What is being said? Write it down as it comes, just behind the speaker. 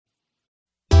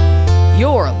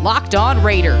You're Locked On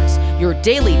Raiders, your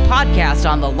daily podcast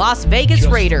on the Las Vegas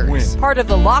Raiders. Win. Part of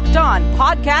the Locked On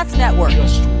Podcast Network.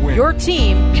 Your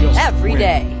team every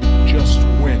day. Just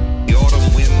win. The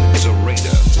autumn wind is a raider,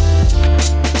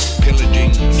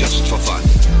 pillaging just for fun.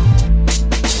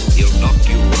 He'll knock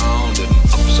you round and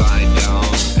upside down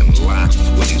and laugh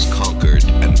when he's conquered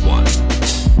and won.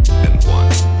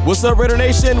 What's up, Raider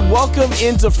Nation? Welcome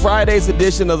into Friday's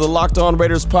edition of the Locked On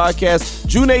Raiders podcast,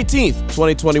 June 18th,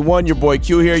 2021. Your boy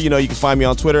Q here. You know, you can find me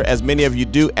on Twitter, as many of you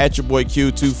do, at your boy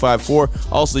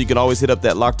Q254. Also, you can always hit up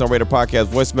that Locked On Raider podcast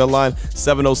voicemail line,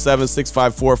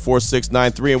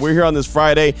 707-654-4693. And we're here on this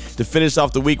Friday to finish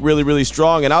off the week really, really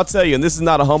strong. And I'll tell you, and this is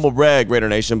not a humble brag, Raider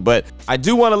Nation, but I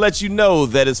do want to let you know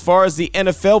that as far as the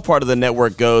NFL part of the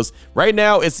network goes, right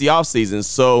now it's the offseason.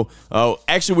 So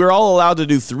actually, we're all allowed to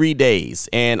do 3 days.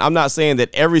 And I'm not saying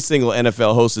that every single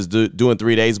NFL host is doing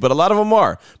 3 days, but a lot of them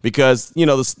are, because, you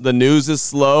know, the news is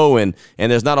slow and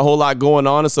there's not a whole lot going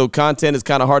on. And so content is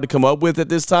kind of hard to come up with at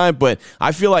this time. But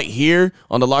I feel like here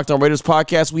on the Locked On Raiders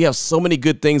podcast, we have so many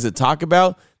good things to talk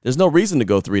about. There's no reason to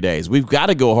go 3 days. We've got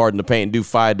to go hard in the paint and do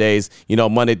 5 days, you know,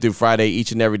 Monday through Friday,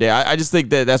 each and every day. I just think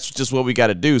that that's just what we got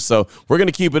to do. So we're going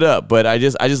to keep it up. But I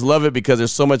just love it because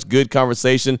there's so much good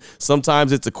conversation.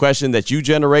 Sometimes it's a question that you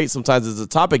generate. Sometimes it's a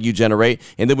topic you generate,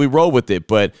 and then we roll with it.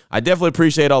 But I definitely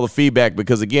appreciate all the feedback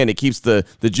because, again, it keeps the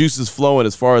juices flowing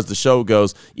as far as the show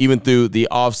goes, even through the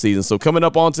offseason. So coming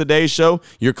up on today's show,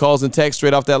 your calls and texts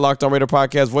straight off that Locked On Raider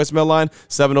podcast voicemail line,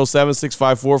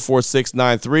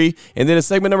 707-654-4693. And then in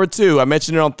segment number 2, I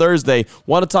mentioned it on Thursday,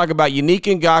 want to talk about Yannick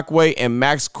Ngakoue and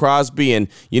Maxx Crosby. And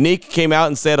Yannick came out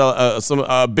and said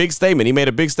a big statement. He made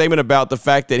a big statement about the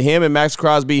fact that him and Maxx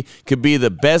Crosby could be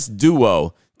the best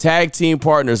duo, tag team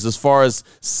partners as far as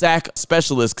sack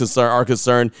specialists are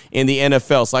concerned in the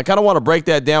NFL. So I kind of want to break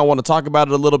that down. I want to talk about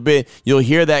it a little bit. You'll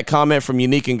hear that comment from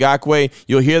Yannick Ngakoue.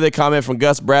 You'll hear the comment from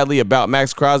Gus Bradley about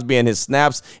Maxx Crosby and his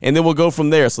snaps, and then we'll go from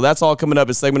there. So that's all coming up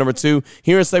in segment number 2.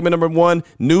 Here in segment number 1,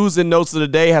 news and notes of the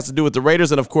day has to do with the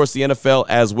Raiders and, of course, the NFL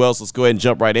as well. So let's go ahead and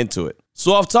jump right into it.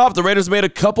 So off top, the Raiders made a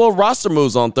couple of roster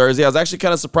moves on Thursday. I was actually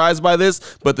kind of surprised by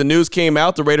this, but the news came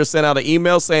out. The Raiders sent out an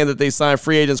email saying that they signed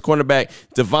free agents cornerback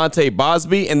Devontae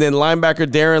Bosby and then linebacker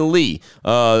Darren Lee.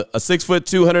 A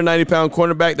 6'2", 190-pound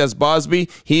cornerback, that's Bosby.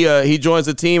 He joins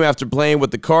the team after playing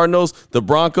with the Cardinals, the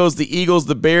Broncos, the Eagles,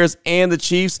 the Bears, and the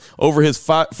Chiefs over his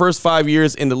first 5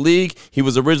 years in the league. He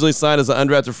was originally signed as an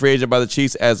undrafted free agent by the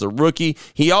Chiefs as a rookie.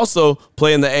 He also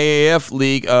played in the AAF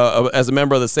league as a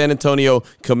member of the San Antonio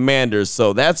Commanders.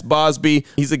 So that's Bosby.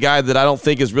 He's a guy that I don't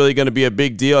think is really going to be a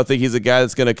big deal. I think he's a guy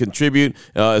that's going to contribute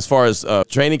as far as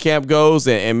training camp goes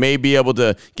and may be able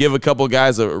to give a couple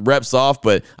guys reps off,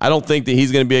 but I don't think that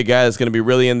he's going to be a guy that's going to be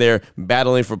really in there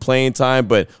battling for playing time.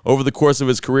 But over the course of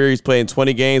his career, he's played in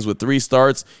 20 games with 3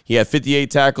 starts. He had 58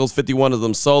 tackles, 51 of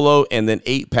them solo, and then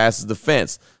 8 passes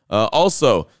defense.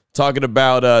 Also, talking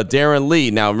about Darren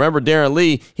Lee. Now, remember Darren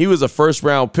Lee, he was a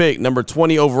first-round pick, number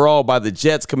 20 overall by the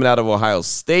Jets coming out of Ohio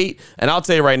State. And I'll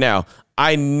tell you right now,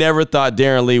 I never thought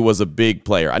Darren Lee was a big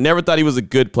player. I never thought he was a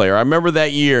good player. I remember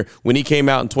that year when he came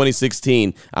out in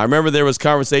 2016. I remember there was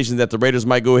conversation that the Raiders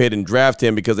might go ahead and draft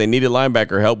him because they needed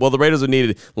linebacker help. Well, the Raiders have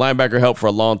needed linebacker help for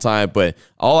a long time, but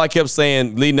all I kept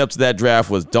saying leading up to that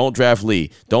draft was don't draft Lee,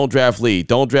 don't draft Lee,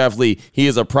 don't draft Lee. He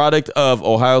is a product of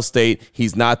Ohio State.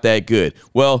 He's not that good.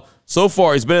 Well, so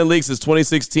far, he's been in the league since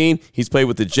 2016. He's played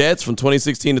with the Jets from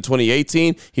 2016 to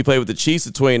 2018. He played with the Chiefs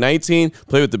in 2019,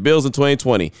 played with the Bills in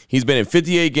 2020. He's been in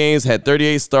 58 games, had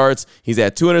 38 starts. He's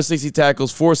had 260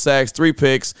 tackles, 4 sacks, 3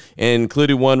 picks, and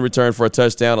included 1 return for a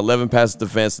touchdown, 11 passes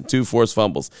defense, and 2 forced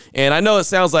fumbles. And I know it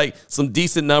sounds like some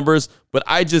decent numbers, but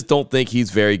I just don't think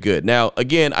he's very good. Now,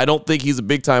 again, I don't think he's a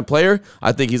big-time player.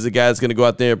 I think he's a guy that's going to go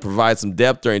out there and provide some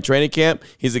depth during training camp.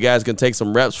 He's a guy that's going to take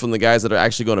some reps from the guys that are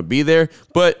actually going to be there.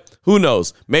 But who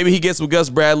knows? Maybe he gets with Gus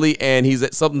Bradley and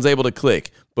something's able to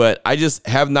click. But I just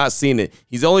have not seen it.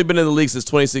 He's only been in the league since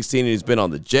 2016, and he's been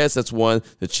on the Jets, that's 1,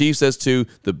 the Chiefs, that's 2,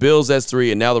 the Bills, that's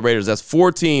 3, and now the Raiders. That's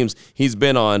 4 teams he's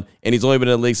been on, and he's only been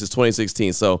in the league since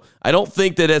 2016. So I don't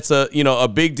think that it's a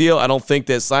big deal. I don't think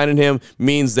that signing him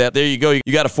means that, there you go,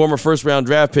 you got a former first-round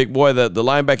draft pick. Boy, the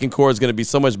linebacking core is going to be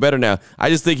so much better now. I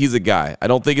just think he's a guy. I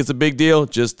don't think it's a big deal,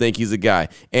 just think he's a guy.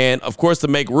 And, of course, to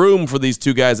make room for these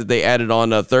 2 guys that they added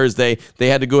on Thursday, they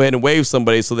had to go ahead and waive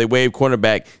somebody, so they waived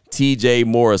cornerback T.J.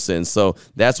 Morrison. So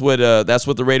that's what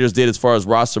the Raiders did as far as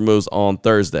roster moves on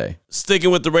Thursday.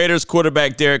 Sticking with the Raiders,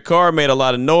 quarterback Derek Carr made a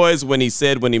lot of noise when he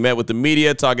met with the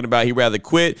media, talking about he'd rather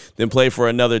quit than play for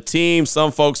another team. Some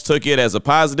folks took it as a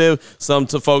positive. Some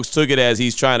folks took it as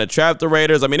he's trying to trap the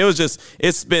Raiders. I mean,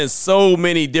 it's been so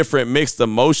many different mixed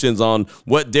emotions on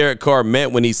what Derek Carr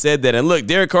meant when he said that. And look,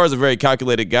 Derek Carr is a very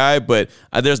calculated guy, but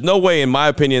there's no way, in my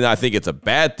opinion, I think it's a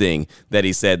bad thing that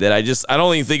he said that. I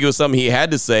don't even think it was something he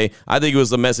had to say. I think it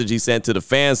was a message he sent to the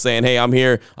fans saying, hey, I'm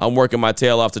here. I'm working my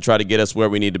tail off to try to get us where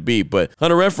we need to be. But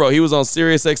Hunter Renfrow, he was on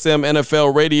Sirius XM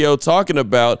NFL radio talking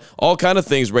about all kind of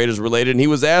things Raiders related, and he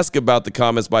was asked about the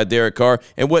comments by Derek Carr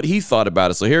and what he thought about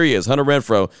it. So here he is, Hunter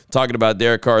Renfrow, talking about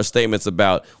Derek Carr's statements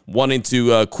about wanting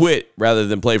to quit rather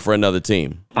than play for another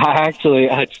team. I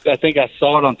think I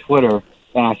saw it on Twitter,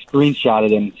 and I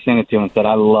screenshotted it and sent it to him and said,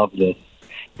 I love this.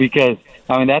 Because,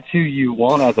 I mean, that's who you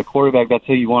want as a quarterback. That's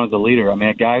who you want as a leader. I mean,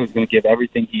 a guy who's going to give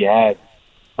everything he has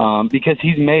because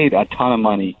he's made a ton of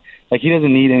money. Like, he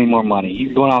doesn't need any more money.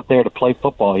 He's going out there to play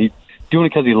football. He's doing it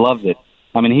because he loves it.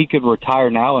 I mean, he could retire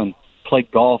now and play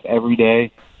golf every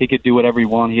day. He could do whatever he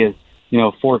wants. He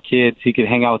has, 4 kids. He could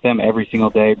hang out with them every single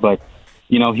day. But,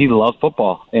 he loves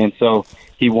football. And so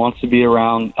he wants to be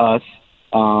around us,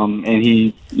 and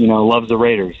he, loves the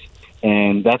Raiders.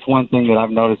 And that's one thing that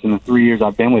I've noticed in the 3 years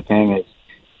I've been with him is,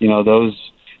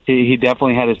 he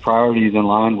definitely had his priorities in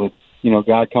line with,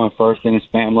 God coming first in his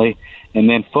family and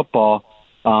then football.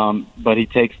 But he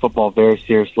takes football very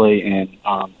seriously,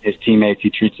 and his teammates,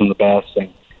 he treats them the best.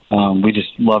 And we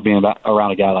just love being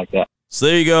around a guy like that. So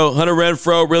there you go. Hunter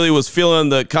Renfrow really was feeling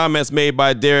the comments made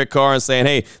by Derek Carr and saying,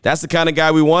 hey, that's the kind of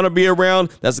guy we want to be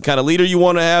around. That's the kind of leader you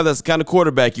want to have. That's the kind of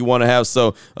quarterback you want to have.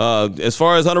 So as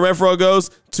far as Hunter Renfrow goes,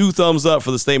 2 thumbs up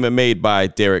for the statement made by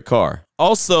Derek Carr.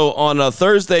 Also, on a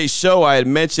Thursday's show, I had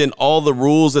mentioned all the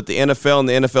rules that the NFL and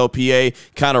the NFLPA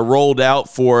kind of rolled out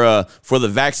for the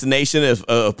vaccination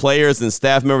of players and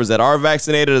staff members that are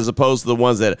vaccinated as opposed to the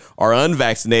ones that are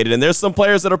unvaccinated. And there's some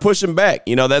players that are pushing back.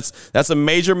 That's a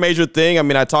major thing. I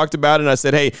mean, I talked about it and I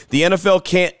said, hey, the NFL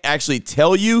can't actually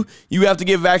tell you have to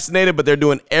get vaccinated, but they're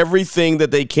doing everything that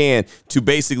they can to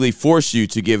basically force you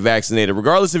to get vaccinated,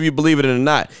 regardless if you believe it or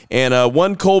not. And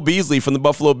one Cole Beasley from the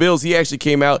Buffalo Bills, he actually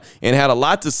came out and had a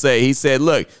lot to say. He said,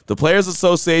 look, the Players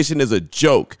Association is a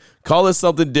joke. Call it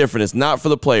something different. It's not for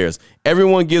the players.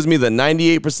 Everyone gives me the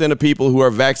 98% of people who are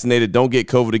vaccinated don't get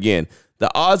COVID again. The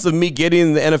odds of me getting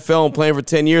in the NFL and playing for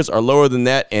 10 years are lower than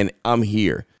that, and I'm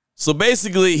here. So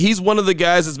basically, he's one of the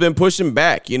guys that's been pushing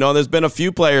back. There's been a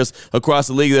few players across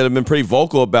the league that have been pretty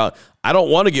vocal about, I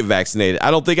don't want to get vaccinated. I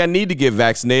don't think I need to get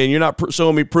vaccinated. And you're not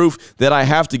showing me proof that I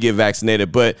have to get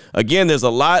vaccinated. But again, there's a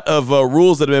lot of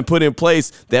rules that have been put in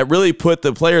place that really put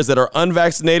the players that are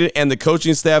unvaccinated and the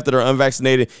coaching staff that are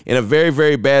unvaccinated in a very,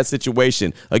 very bad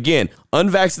situation. Again,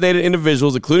 unvaccinated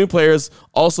individuals, including players,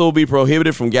 also will be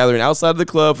prohibited from gathering outside of the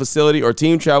club, facility, or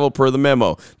team travel per the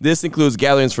memo. This includes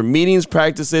gatherings for meetings,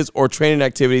 practices, or training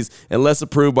activities unless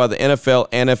approved by the NFL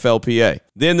and NFLPA.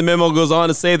 Then the memo goes on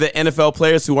to say that NFL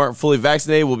players who aren't fully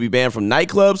vaccinated will be banned from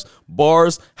nightclubs,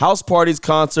 bars, house parties,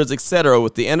 concerts, etc.,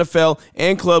 with the NFL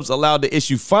and clubs allowed to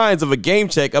issue fines of a game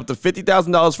check up to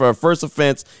 $50,000 for a first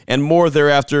offense and more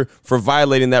thereafter for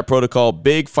violating that protocol.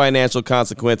 Big financial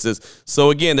consequences. So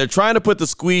again, they're trying to put the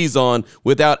squeeze on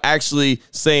without actually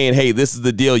saying, hey, this is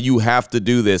the deal. You have to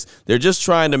do this. They're just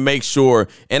trying to make sure.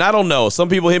 And I don't know. Some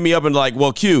people hit me up and like,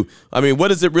 well, Q, I mean, what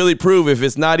does it really prove if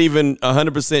it's not even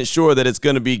 100% sure that it's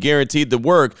going to be guaranteed to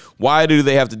work? Why do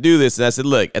they have to do this? And I said,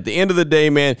 look, at the end of the day,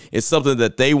 man, it's something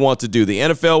that they want to do. The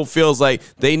NFL feels like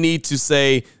they need to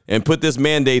say and put this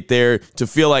mandate there to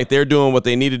feel like they're doing what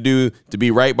they need to do to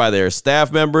be right by their staff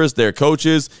members, their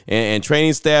coaches, and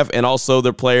training staff, and also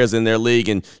their players in their league,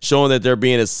 and showing that they're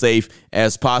being as safe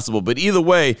as possible. But either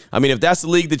way, I mean, if that's the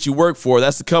league that you work for,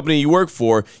 that's the company you work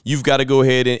for, you've got to go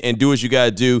ahead and do what you got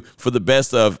to do for the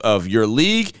best of your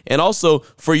league and also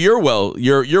for your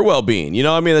well-being. You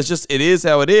know what I mean? It's just, it is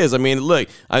how it is. I mean, look,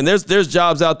 there's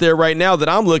jobs out there right now that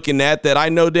I'm looking at that I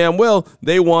know damn well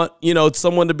they want,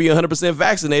 someone to be 100%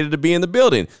 vaccinated to be in the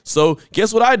building. So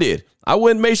guess what I did? I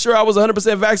wouldn't make sure I was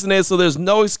 100% vaccinated, so there's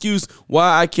no excuse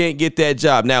why I can't get that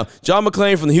job. Now, John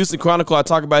McClain from the Houston Chronicle, I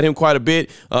talk about him quite a bit.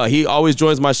 He always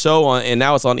joins my show, and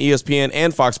now it's on ESPN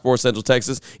and Fox Sports Central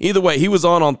Texas. Either way, he was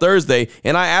on Thursday,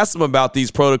 and I asked him about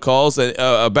these protocols and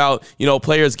about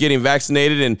players getting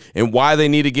vaccinated and why they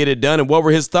need to get it done and what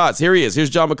were his thoughts. Here he is.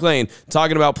 Here's John McClain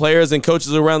talking about players and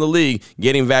coaches around the league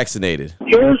getting vaccinated.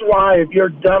 Here's why, if you're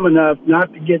dumb enough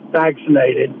not to get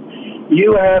vaccinated,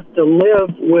 you have to live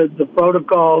with the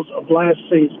protocols of last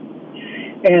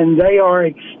season, and they are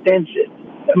extensive.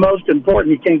 most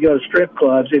important, you can't go to strip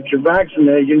clubs. If you're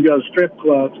vaccinated, you can go to strip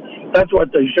clubs. That's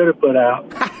what they should have put out.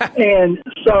 And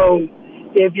so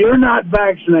if you're not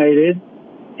vaccinated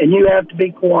and you have to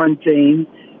be quarantined,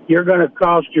 you're going to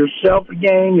cost yourself a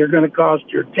game, you're going to cost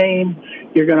your team,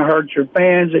 you're going to hurt your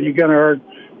fans, and you're going to hurt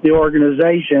the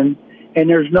organization. And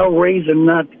there's no reason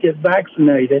not to get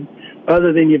vaccinated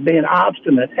other than you being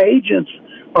obstinate. Agents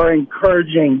are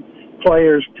encouraging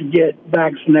players to get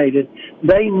vaccinated.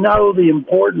 They know the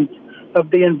importance of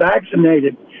being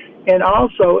vaccinated. And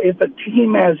also, if a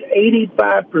team has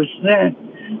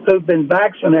 85% who've been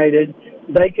vaccinated,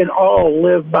 they can all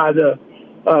live by the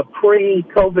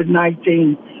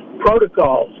pre-COVID-19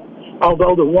 protocols,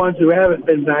 although the ones who haven't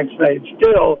been vaccinated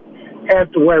still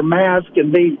have to wear masks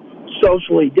and be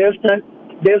socially distance.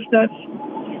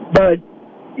 But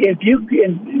if you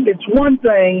can, it's one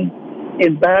thing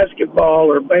in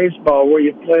basketball or baseball where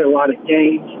you play a lot of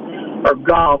games, or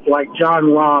golf like John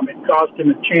Rahm, it cost him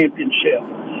a championship.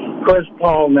 Chris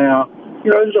Paul now,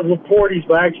 there's a report he's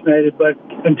vaccinated, but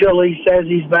until he says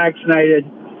he's vaccinated,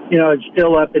 it's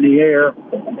still up in the air.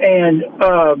 And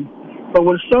but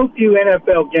with so few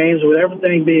NFL games, with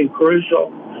everything being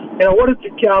crucial, what if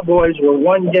the Cowboys were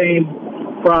one game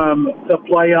from the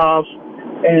playoffs,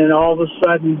 and all of a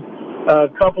sudden a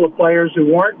couple of players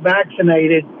who weren't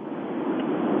vaccinated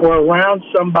were around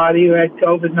somebody who had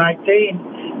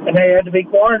COVID-19, and they had to be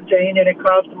quarantined, and it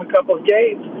cost them a couple of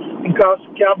games and cost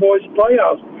the Cowboys the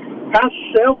playoffs? How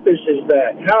selfish is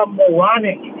that? How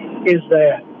moronic is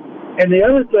that? And the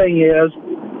other thing is,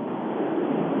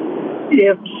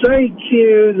 if, say,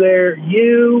 Q, there,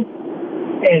 you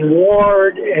and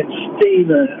Ward and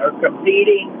Steven are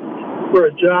competing for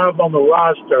a job on the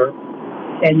roster,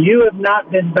 and you have not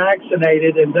been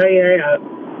vaccinated and they have,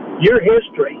 your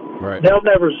history. Right. They'll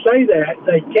never say that.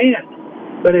 They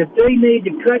can't. But if they need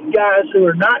to cut guys who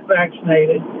are not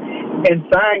vaccinated and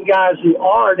find guys who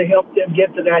are to help them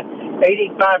get to that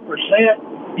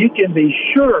 85%, you can be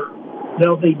sure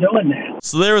they'll be doing that.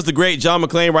 So there was the great John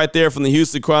McClain right there from the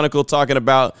Houston Chronicle talking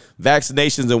about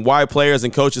vaccinations and why players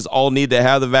and coaches all need to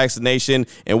have the vaccination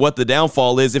and what the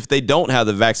downfall is if they don't have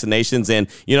the vaccinations. And,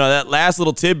 that last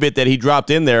little tidbit that he dropped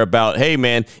in there about, hey,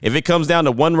 man, if it comes down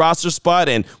to one roster spot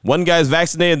and one guy's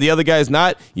vaccinated and the other guy's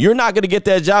not, you're not going to get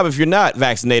that job if you're not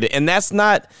vaccinated. And that's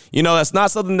not, that's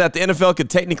not something that the NFL could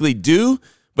technically do,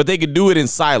 but they could do it in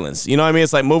silence. You know what I mean?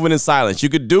 It's like moving in silence. You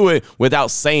could do it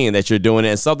without saying that you're doing it,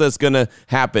 and something that's going to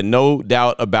happen, no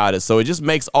doubt about it. So it just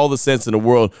makes all the sense in the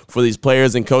world for these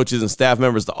players and coaches and staff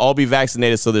members to all be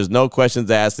vaccinated so there's no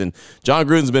questions asked. And John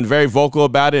Gruden's been very vocal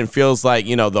about it and feels like,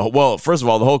 first of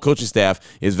all, the whole coaching staff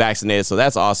is vaccinated, so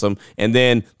that's awesome. And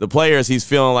then the players, he's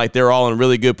feeling like they're all in a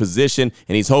really good position,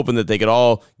 and he's hoping that they could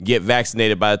all get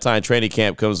vaccinated by the time training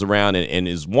camp comes around, and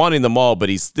is wanting them all, but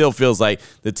he still feels like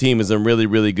the team is in really,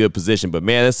 really good position. But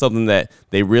man, that's something that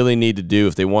they really need to do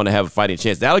if they want to have a fighting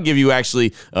chance. That'll give you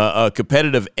actually a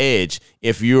competitive edge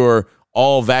if you're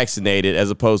all vaccinated as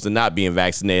opposed to not being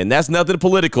vaccinated. And that's nothing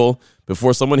political.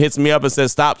 Before someone hits me up and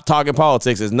says, stop talking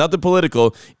politics, it's nothing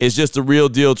political. It's just the real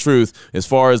deal truth as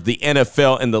far as the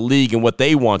NFL and the league and what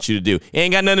they want you to do. It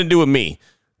ain't got nothing to do with me.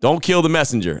 Don't kill the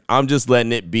messenger. I'm just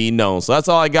letting it be known. So that's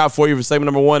all I got for you for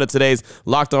segment number 1 of today's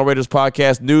Locked On Raiders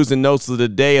podcast. News and notes of the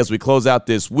day as we close out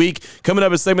this week. Coming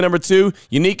up in segment number 2,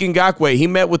 Yannick Ngakoue. He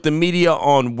met with the media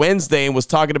on Wednesday and was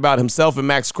talking about himself and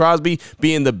Maxx Crosby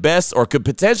being the best, or could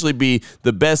potentially be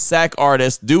the best sack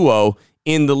artist duo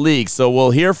in the league. So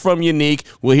we'll hear from Yannick.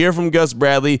 We'll hear from Gus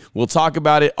Bradley. We'll talk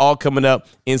about it all coming up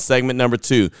in segment number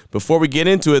 2. Before we get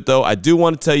into it, though, I do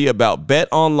want to tell you about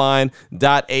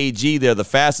betonline.ag. They're the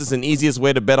fastest and easiest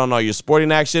way to bet on all your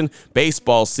sporting action.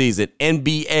 Baseball season,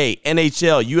 NBA,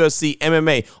 NHL, UFC,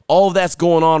 MMA, all of that's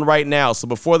going on right now. So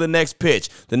before the next pitch,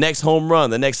 the next home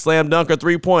run, the next slam dunk or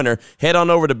three-pointer, head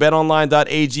on over to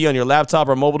betonline.ag on your laptop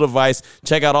or mobile device.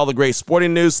 Check out all the great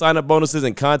sporting news, sign-up bonuses,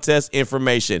 and contest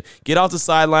information. Get off the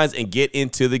sidelines and get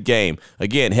into the game.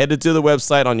 Again, head to the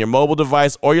website on your mobile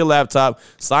device or your laptop.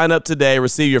 Sign up today.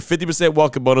 Receive your 50%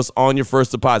 welcome bonus on your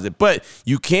first deposit. But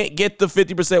you can't get the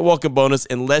 50% welcome bonus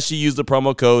unless you use the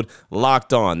promo code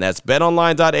Locked On. That's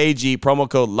betonline.ag, promo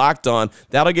code Locked On.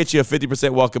 That'll get you a 50%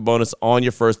 welcome bonus on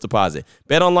your first deposit.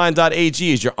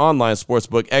 Betonline.ag is your online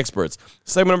sportsbook experts.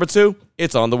 Segment number 2,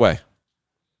 it's on the way.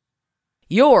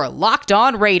 You're Locked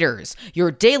On Raiders,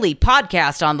 your daily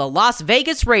podcast on the Las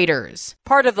Vegas Raiders.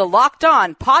 Part of the Locked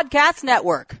On Podcast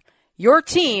Network, your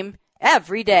team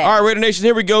every day. All right, Raider Nation,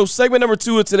 here we go. Segment number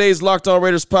 2 of today's Locked On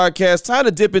Raiders podcast. Time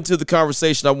to dip into the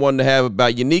conversation I wanted to have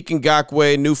about Yannick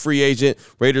Ngakoue, new free agent.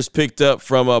 Raiders picked up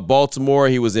from Baltimore.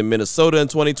 He was in Minnesota in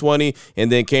 2020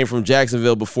 and then came from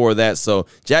Jacksonville before that. So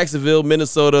Jacksonville,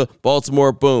 Minnesota,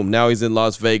 Baltimore, boom. Now he's in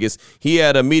Las Vegas. He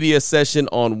had a media session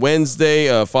on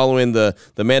Wednesday following the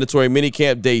mandatory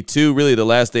minicamp day 2, really the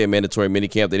last day of mandatory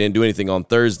minicamp. They didn't do anything on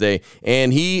Thursday.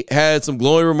 And he had some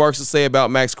glowing remarks to say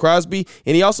about Maxx Crosby,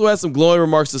 and he also had some glowing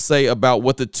remarks to say about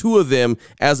what the two of them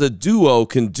as a duo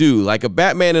can do, like a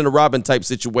Batman and a Robin type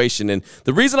situation. And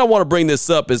the reason I want to bring this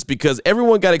up is because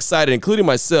everyone got excited, including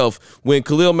myself, when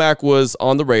Khalil Mack was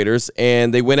on the Raiders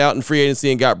and they went out in free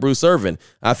agency and got Bruce Irvin.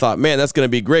 I thought, man, that's going to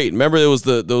be great. Remember, it was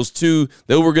those two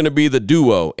that were going to be the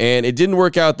duo, and it didn't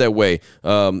work out that way.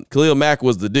 Khalil Mack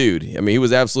was the dude. I mean, he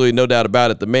was absolutely no doubt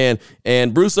about it, the man.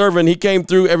 And Bruce Irvin, he came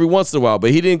through every once in a while,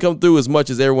 but he didn't come through as much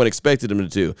as everyone expected him to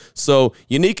do. So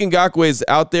Yannick Ngakoue is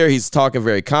out there. He's talking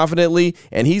very confidently,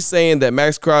 and he's saying that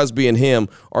Maxx Crosby and him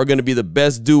are going to be the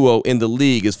best duo in the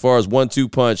league as far as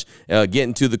 1-2 punch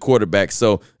getting to the quarterback.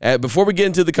 So before we get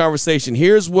into the conversation,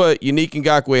 here's what Yannick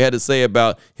Ngakoue had to say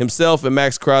about himself and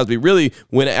Maxx Crosby, really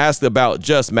when asked about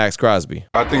just Maxx Crosby.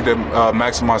 I think that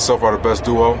Max and myself are the best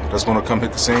duo that's going to come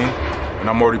hit the scene, and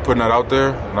I'm already putting that out there,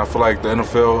 and I feel like the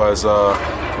NFL has,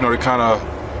 they kind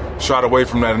of shot away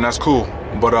from that, and that's cool.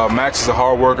 But Max is a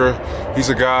hard worker. He's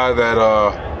a guy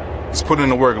that he's putting in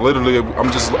the work. Literally,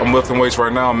 I'm lifting weights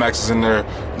right now. Max is in there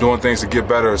doing things to get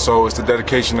better. So it's the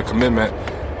dedication, the commitment.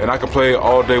 And I can play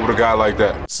all day with a guy like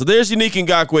that. So there's Yannick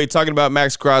Ngakoue talking about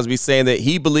Maxx Crosby, saying that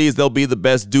he believes they'll be the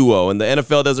best duo. And the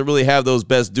NFL doesn't really have those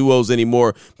best duos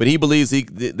anymore, but he believes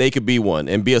they could be one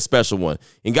and be a special one.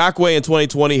 Ngakoue in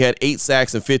 2020 had 8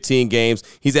 sacks in 15 games.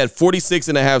 He's had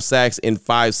 46.5 sacks in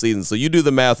 5 seasons. So you do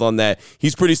the math on that.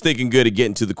 He's pretty stinking good at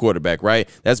getting to the quarterback, right?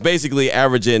 That's basically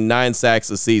averaging 9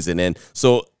 sacks a season. And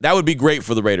so that would be great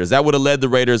for the Raiders. That would have led the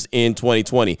Raiders in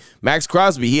 2020. Maxx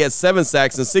Crosby, he had 7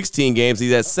 sacks in 16 games.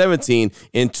 He's had 17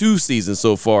 in 2 seasons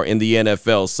so far in the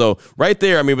NFL. So right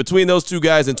there, I mean, between those two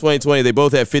guys in 2020, they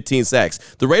both had 15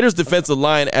 sacks. The Raiders defensive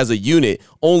line as a unit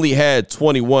only had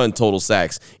 21 total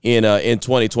sacks in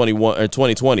 2021 or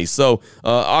 2020. So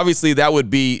obviously that would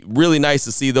be really nice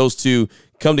to see those two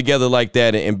come together like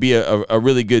that and be a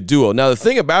really good duo. Now, the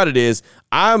thing about it is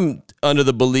I'm under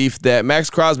the belief that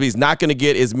Maxx Crosby is not going to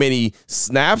get as many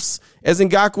snaps as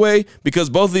Ngakoue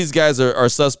because both of these guys are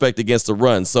suspect against the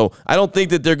run. So I don't think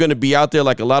that they're going to be out there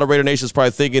like a lot of Raider Nation is probably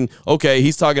thinking, okay,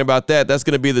 he's talking about that. That's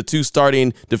going to be the 2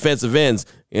 starting defensive ends,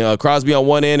 Crosby on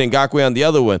one end and Ngakoue on the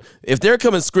other one. If they're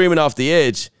coming screaming off the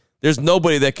edge, there's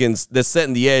nobody that's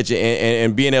setting the edge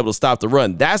and being able to stop the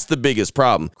run. That's the biggest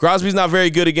problem. Crosby's not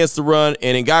very good against the run,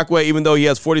 and Ngakoue, even though he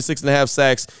has 46.5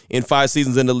 sacks in 5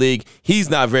 seasons in the league, he's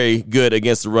not very good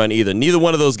against the run either. Neither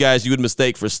one of those guys you would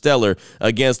mistake for stellar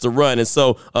against the run. And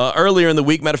so earlier in the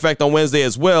week, matter of fact, on Wednesday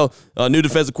as well, new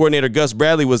defensive coordinator Gus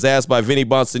Bradley was asked by Vinny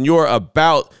Bonsignore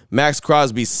about Maxx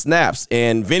Crosby's snaps,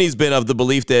 and Vinny's been of the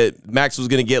belief that Maxx was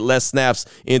going to get less snaps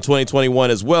in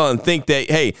 2021 as well, and think that,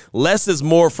 hey, less is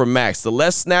more for Maxx. The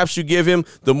less snaps you give him,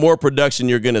 the more production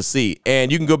you're going to see.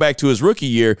 And you can go back to his rookie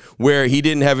year where he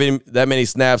didn't have that many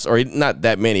snaps, or not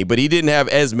that many, but he didn't have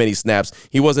as many snaps.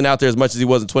 He wasn't out there as much as he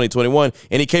was in 2021,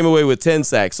 and he came away with 10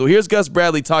 sacks. So here's Gus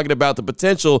Bradley talking about the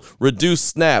potential reduced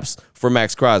snaps for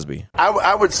Maxx Crosby.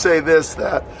 I would say this,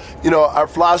 that, our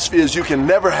philosophy is you can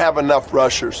never have enough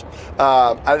rushers.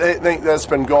 I think that's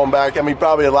been going back. I mean,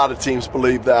 probably a lot of teams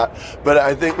believe that. But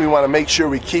I think we want to make sure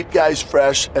we keep guys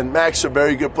fresh, and Maxx is a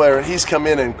very good player, and he's come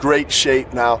in great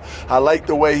shape now. I like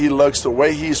the way he looks, the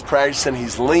way he's practicing.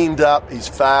 He's leaned up, he's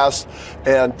fast,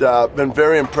 and been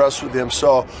very impressed with him.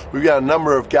 So we've got a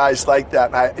number of guys like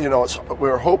that.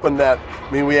 We're hoping that,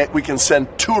 we can send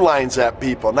 2 lines at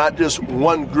people, not just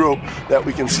one group, that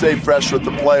we can stay fresh with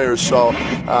the players. So,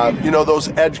 those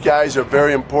edge guys are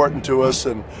very important to us,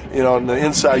 and the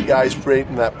inside guys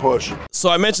creating that push. So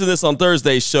I mentioned this on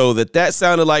Thursday's show that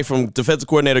sounded like, from defensive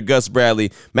coordinator Gus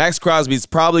Bradley, Maxx Crosby is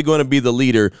probably going to be the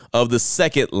leader of the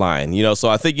second line. So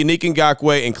I think Yannick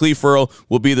Ngakoue and Cleve Ferrell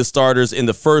will be the starters in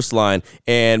the first line,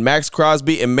 and Maxx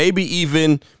Crosby and maybe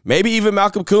even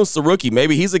Malcolm Kuntz, the rookie.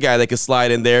 Maybe he's a guy that could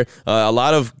slide in there. A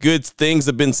lot of good things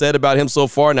have been said about him so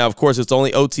far. Now, of course, it's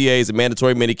only OTAs and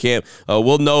mandatory minicamp.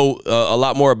 We'll know a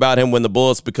lot more about him when the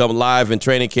Bullets become live in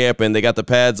training camp and they got the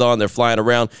pads on, they're flying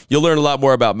around. You'll learn a lot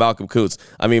more about Malcolm Kuntz.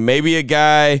 I mean, maybe a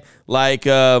guy like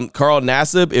Carl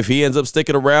Nassib, if he ends up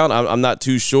sticking around, I'm not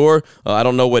too sure. I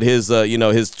don't know what his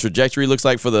his trajectory looks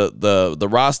like for the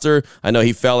roster. I know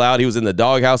he fell out. He was in the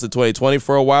doghouse in 2020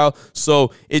 for a while.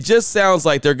 So it just sounds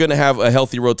like they're going to have a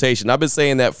healthy rotation. I've been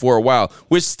saying that for a while,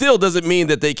 which still doesn't mean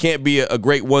that they can't be a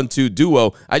great 1-2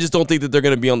 duo. I just don't think that they're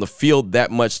going to be on the field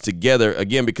that much together,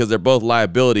 again, because they're both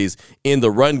liabilities in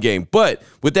the run game. But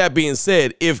with that being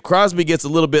said, if Crosby gets a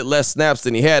little bit less snaps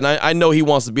than he had, and I know he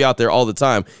wants to be out there all the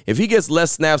time, if he gets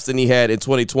less snaps than he had in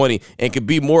 2020 and could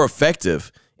be more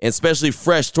effective, and especially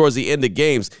fresh towards the end of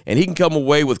games, and he can come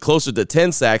away with closer to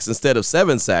 10 sacks instead of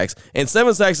 7 sacks, and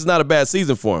 7 sacks is not a bad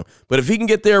season for him. But if he can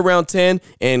get there around 10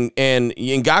 and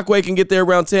Ngakoue can get there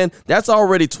around 10, that's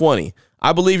already 20.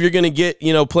 I believe you're going to get,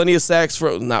 plenty of sacks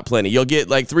from, not plenty. You'll get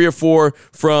like 3 or 4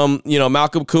 from,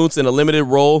 Malcolm Kuntz in a limited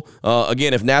role.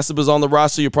 Again, if Nassib is on the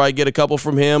roster, you'll probably get a couple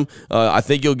from him. I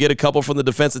think you'll get a couple from the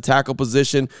defensive tackle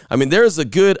position. I mean, there's a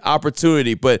good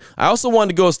opportunity, but I also wanted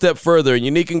to go a step further. And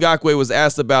Yannick Ngakoue was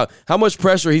asked about how much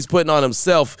pressure he's putting on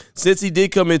himself since he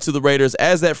did come into the Raiders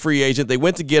as that free agent. They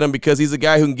went to get him because he's a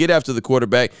guy who can get after the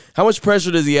quarterback. How much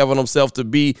pressure does he have on himself to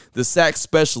be the sack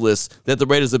specialist that the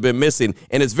Raiders have been missing?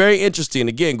 And it's very interesting.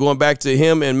 Again, going back to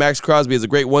him and Maxx Crosby as a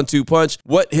great 1-2 punch,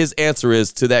 what his answer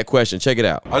is to that question. Check it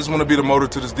out. I just want to be the motor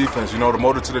to this defense, the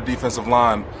motor to the defensive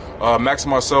line. Maxx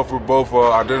and myself, we're both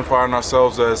identifying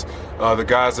ourselves as the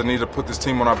guys that need to put this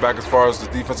team on our back as far as the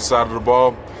defensive side of the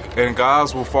ball. And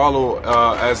guys will follow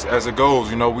as it goes.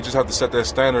 We just have to set that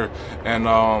standard. And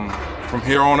from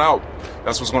here on out,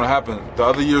 that's what's going to happen. The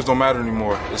other years don't matter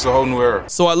anymore. It's a whole new era.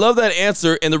 So I love that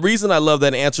answer. And the reason I love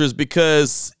that answer is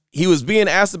because he was being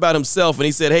asked about himself, and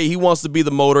he said, hey, he wants to be the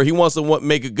motor. He wants to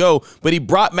make it go. But he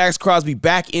brought Maxx Crosby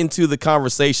back into the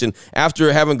conversation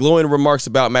after having glowing remarks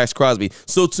about Maxx Crosby.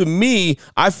 So to me,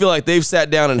 I feel like they've sat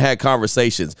down and had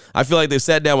conversations. I feel like they've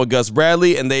sat down with Gus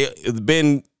Bradley, and they've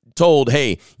been told,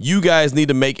 hey, you guys need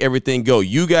to make everything go.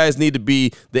 You guys need to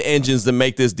be the engines to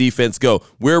make this defense go.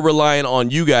 We're relying on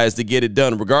you guys to get it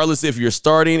done. Regardless if you're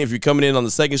starting, if you're coming in on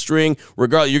the second string,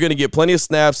 regardless, you're going to get plenty of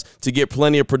snaps to get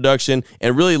plenty of production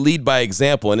and really lead by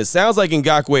example. And it sounds like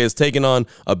Ngakoue has taken on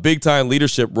a big-time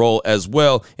leadership role as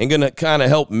well and going to kind of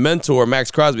help mentor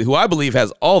Maxx Crosby, who I believe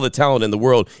has all the talent in the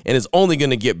world and is only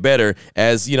going to get better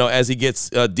as he gets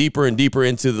deeper and deeper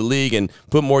into the league and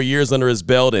put more years under his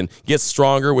belt and gets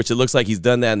stronger, which it looks like he's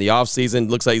done that in the offseason.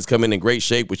 Looks like he's coming in great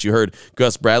shape, which you heard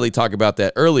Gus Bradley talk about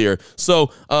that earlier.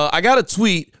 So I got a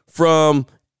tweet from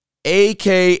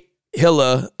AK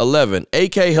Hilla 11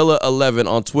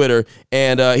 on Twitter,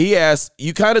 and he asked,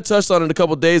 you kind of touched on it a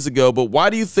couple days ago, but why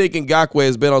do you think Ngakoue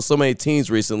has been on so many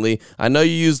teams recently? I know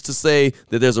you used to say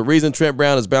that there's a reason Trent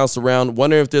Brown has bounced around.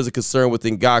 Wondering if there's a concern with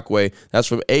Ngakoue. That's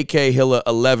from AK Hilla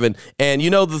 11. And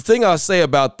the thing I'll say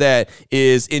about that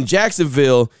is in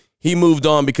Jacksonville, he moved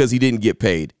on because he didn't get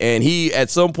paid. And he, at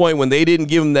some point when they didn't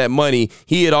give him that money,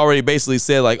 he had already basically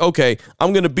said, like, okay,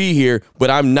 I'm going to be here,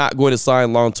 but I'm not going to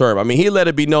sign long-term. I mean, he let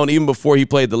it be known even before he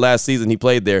played the last season he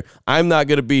played there. I'm not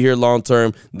going to be here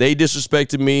long-term. They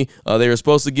disrespected me. They were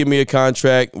supposed to give me a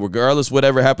contract, regardless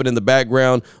whatever happened in the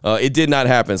background. It did not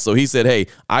happen. So he said, hey,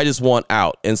 I just want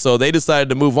out. And so they decided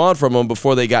to move on from him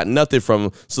before they got nothing from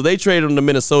him. So they traded him to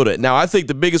Minnesota. Now, I think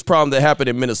the biggest problem that happened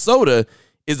in Minnesota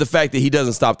is the fact that he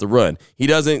doesn't stop the run.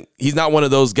 He's not one of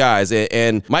those guys.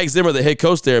 And Mike Zimmer, the head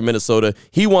coach there in Minnesota,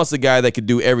 he wants a guy that can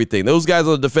do everything. Those guys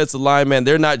on the defensive line, man,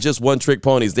 they're not just one-trick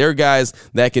ponies. They're guys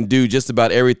that can do just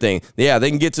about everything. Yeah, they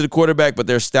can get to the quarterback, but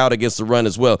they're stout against the run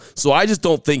as well. So I just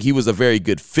don't think he was a very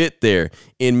good fit there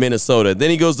in Minnesota. Then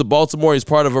he goes to Baltimore. He's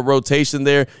part of a rotation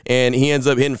there, and he ends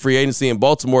up hitting free agency. And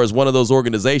Baltimore is one of those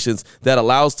organizations that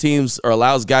allows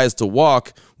guys to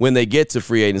walk when they get to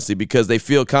free agency because they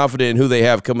feel confident in who they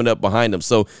have coming up behind them.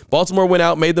 So Baltimore went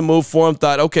out, made the move for him,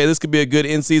 thought, okay, this could be a good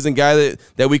in-season guy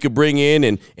that we could bring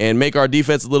in and make our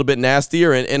defense a little bit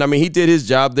nastier. And I mean, he did his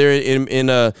job there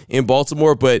in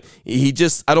Baltimore, but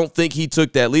I don't think he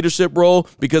took that leadership role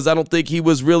because I don't think he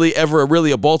was really ever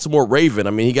a Baltimore Raven. I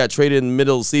mean, he got traded in the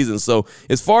middle of the season. So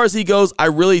as far as he goes, I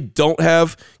really don't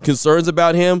have concerns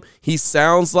about him. He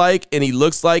sounds like and he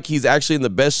looks like he's actually in the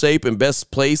best shape and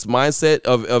best place mindset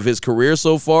of his career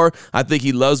so far. I think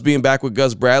he loves being back with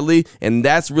Gus Bradley, and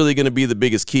that's really going to be the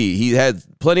biggest key. He had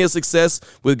plenty of success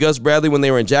with Gus Bradley when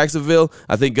they were in Jacksonville.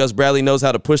 I think Gus Bradley knows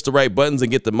how to push the right buttons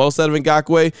and get the most out of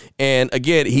Ngakoue, and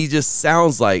again, he just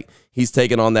sounds like he's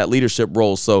taken on that leadership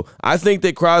role. So I think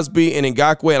that Crosby and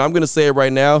Ngakoue, and I'm going to say it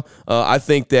right now, I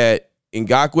think that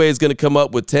Ngakoue is going to come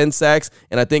up with 10 sacks,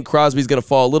 and I think Crosby's going to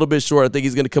fall a little bit short. I think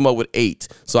he's going to come up with 8.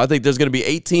 So I think there's going to be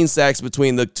 18 sacks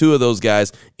between the two of those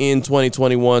guys in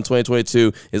 2021,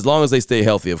 2022, as long as they stay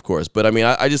healthy, of course. But, I mean,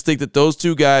 I just think that those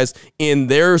two guys in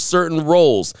their certain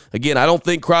roles, again, I don't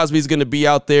think Crosby's going to be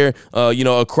out there,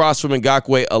 across from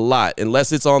Ngakoue a lot,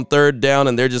 unless it's on third down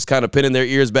and they're just kind of pinning their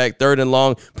ears back, third and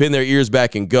long, pin their ears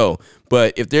back and go.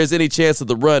 But if there's any chance of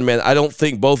the run, man, I don't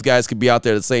think both guys could be out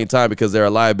there at the same time because they're a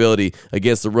liability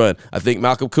against the run. I think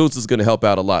Malcolm Kuntz is going to help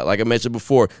out a lot. Like I mentioned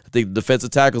before, I think the defensive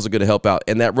tackles are going to help out.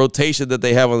 And that rotation that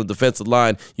they have on the defensive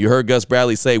line, you heard Gus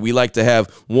Bradley say, we like to have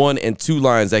 1 and 2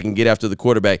 lines that can get after the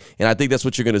quarterback. And I think that's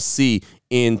what you're going to see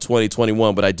in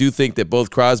 2021. But I do think that both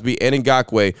Crosby and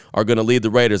Ngakoue are going to lead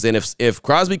the Raiders. And if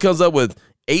Crosby comes up with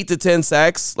 8 to 10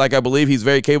 sacks, like I believe he's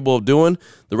very capable of doing,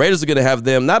 the Raiders are going to have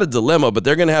them, not a dilemma, but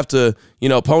they're going to have to,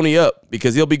 pony up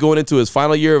because he'll be going into his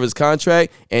final year of his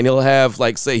contract and he'll have,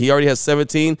 like, say he already has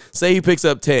 17. Say he picks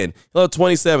up 10. He'll have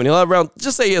 27. He'll have around,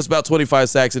 just say he has about 25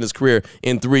 sacks in his career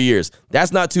in 3 years.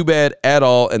 That's not too bad at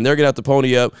all, and they're going to have to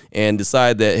pony up and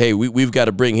decide that, hey, we've got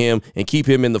to bring him and keep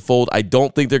him in the fold. I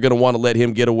don't think they're going to want to let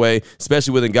him get away,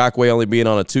 especially with Ngakoue only being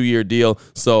on a 2-year deal.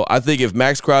 So I think if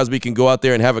Maxx Crosby can go out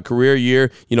there and have a career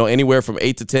year, anywhere from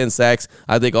 8 to 10 sacks,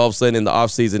 I think all of a sudden in the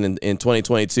offseason in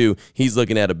 2022, he's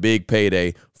looking at a big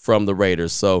payday from the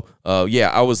Raiders. So,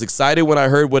 I was excited when I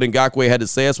heard what Ngakoue had to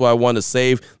say. That's why I wanted to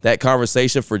save that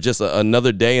conversation for just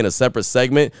another day in a separate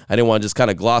segment. I didn't want to just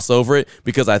kind of gloss over it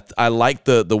because I like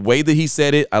the way that he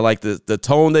said it. I like the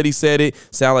tone that he said it.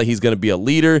 Sound like he's going to be a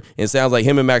leader, and sounds like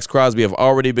him and Maxx Crosby have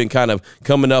already been kind of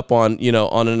coming up on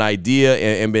an idea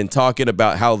and been talking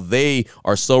about how they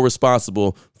are so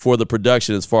responsible for the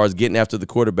production as far as getting after the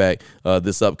quarterback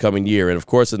this upcoming year. And, of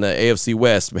course, in the AFC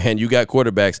West, man, you got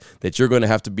quarterbacks that you're going to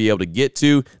have to be able to get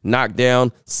to, knock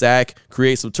down, sack,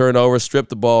 create some turnovers, strip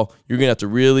the ball. You're going to have to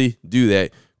really do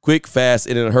that quick, fast,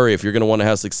 and in a hurry if you're going to want to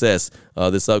have success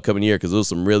this upcoming year, because those are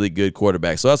some really good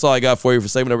quarterbacks. So that's all I got for you for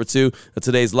segment number 2 of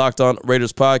today's Locked On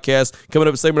Raiders podcast. Coming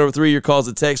up in segment number 3, your calls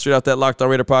and text straight off that Locked On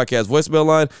Raider podcast voicemail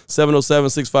line,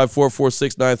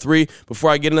 707-654-4693. Before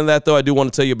I get into that, though, I do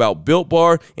want to tell you about Built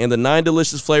Bar and the 9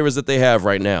 delicious flavors that they have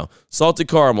right now. Salted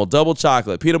caramel, double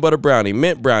chocolate, peanut butter brownie,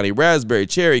 mint brownie, raspberry,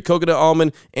 cherry, coconut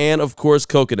almond, and, of course,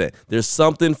 coconut. There's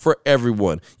something for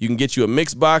everyone. You can get you a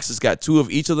mixed box. It's got 2 of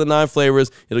each of the 9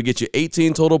 flavors. It'll get you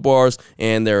 18 total bars,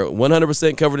 and they're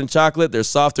 100% covered in chocolate. They're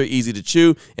soft, they're easy to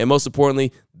chew, and most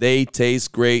importantly, they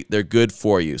taste great. They're good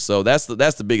for you. So that's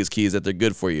the biggest key, is that they're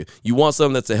good for you. You want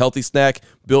something that's a healthy snack,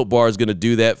 Built Bar is going to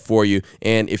do that for you.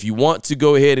 And if you want to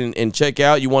go ahead and check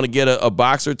out, you want to get a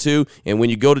box or 2, and when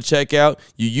you go to checkout,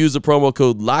 you use the promo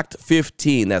code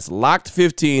LOCKED15. That's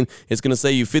LOCKED15. It's going to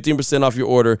save you 15% off your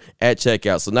order at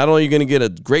checkout. So not only are you going to get a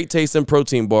great taste and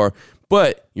protein bar,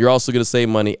 but you're also going to save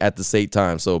money at the same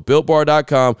time. So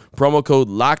BuiltBar.com, promo code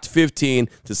LOCKED15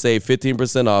 to save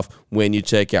 15% off when you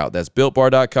check out. That's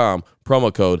BuiltBar.com,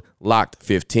 promo code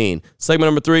LOCKED15. Segment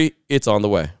number 3, it's on the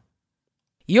way.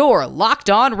 You're Locked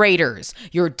On Raiders,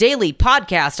 your daily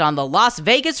podcast on the Las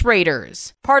Vegas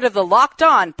Raiders. Part of the Locked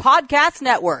On Podcast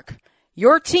Network,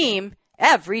 your team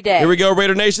every day. Here we go,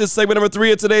 Raider Nation. Segment number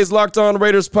 3 of today's Locked On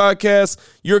Raiders podcast.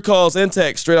 Your calls and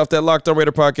text straight off that Locked On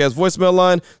Raider podcast voicemail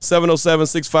line,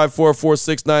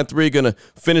 707-654-4693. Going to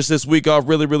finish this week off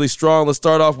really, really strong. Let's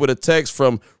start off with a text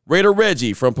from Raider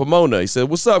Reggie from Pomona. He said,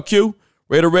 "What's up, Q?"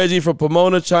 Raider Reggie from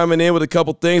Pomona chiming in with a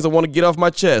couple things I want to get off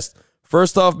my chest.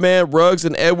 First off, man, Ruggs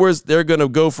and Edwards, they're going to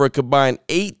go for a combined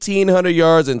 1,800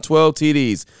 yards and 12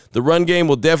 TDs. The run game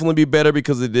will definitely be better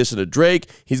because of the addition of Drake.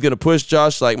 He's going to push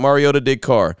Josh like Mariota did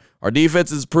Carr. Our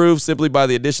defense is improved simply by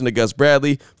the addition of Gus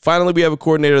Bradley. Finally, we have a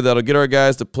coordinator that'll get our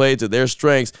guys to play to their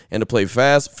strengths and to play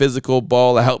fast, physical,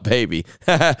 ball out, baby.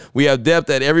 We have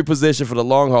depth at every position for the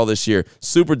long haul this year.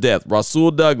 Super depth. Rasul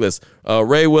Douglas,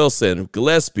 Ray Wilson,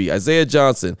 Gillespie, Isaiah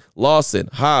Johnson, Lawson,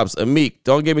 Hobbs, Amik.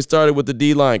 Don't get me started with the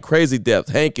D-line. Crazy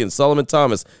depth. Hankins, Solomon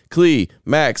Thomas, Klee,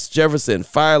 Maxx, Jefferson,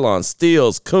 Phylon,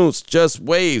 Steels, Kuntz, just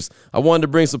waves. I wanted to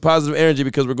bring some positive energy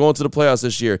because we're going to the playoffs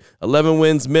this year. 11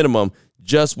 wins minimum.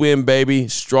 Just win, baby.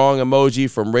 Strong emoji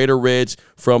from Raider Ridge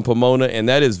from Pomona. And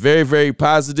that is very, very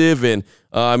positive. And,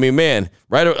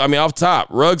 off top,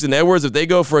 Ruggs and Edwards, if they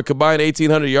go for a combined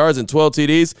 1,800 yards and 12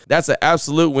 TDs, that's an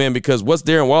absolute win because what's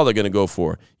Darren Waller going to go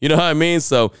for? You know what I mean?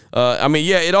 So,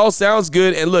 it all sounds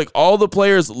good. And look, all the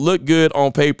players look good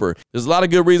on paper. There's a lot of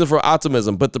good reason for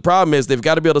optimism. But the problem is they've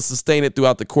got to be able to sustain it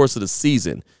throughout the course of the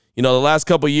season. You know, the last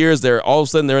couple of years, they're all of a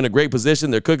sudden they're in a great position.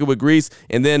 They're cooking with grease,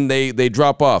 and then they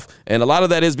drop off. And a lot of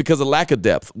that is because of lack of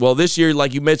depth. Well, this year,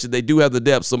 like you mentioned, they do have the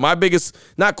depth. So my biggest,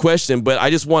 not question, but I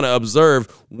just want to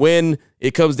observe when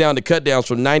it comes down to cut downs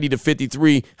from 90 to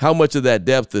 53, how much of that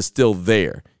depth is still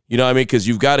there. You know what I mean? Because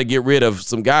you've got to get rid of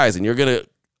some guys, and you're going to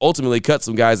ultimately cut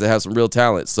some guys that have some real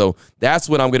talent. So that's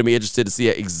when I'm going to be interested to see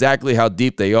exactly how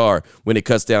deep they are when it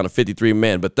cuts down to 53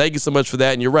 men. But thank you so much for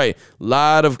that. And you're right. A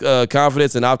lot of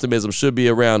confidence and optimism should be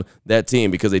around that team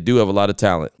because they do have a lot of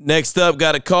talent. Next up,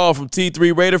 got a call from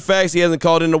T3 Raider Facts. He hasn't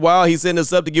called in a while. He's setting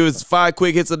us up to give us 5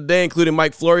 quick hits of the day, including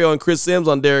Mike Florio and Chris Sims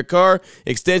on Derek Carr,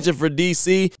 extension for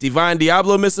DC, Divine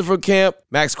Diablo missing from camp,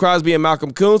 Maxx Crosby and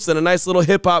Malcolm Kuntz, and a nice little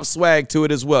hip-hop swag to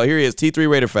it as well. Here he is, T3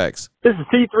 Raider Facts. This is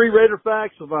T3 Raider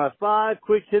Facts with my 5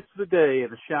 quick hits of the day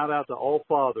and a shout-out to all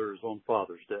fathers on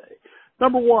Father's Day.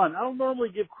 Number 1, I don't normally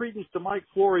give credence to Mike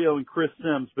Florio and Chris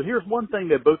Sims, but here's one thing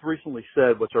they both recently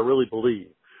said, which I really believe.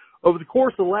 Over the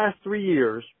course of the last 3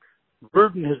 years,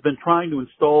 Gruden has been trying to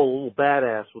install a little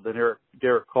badass within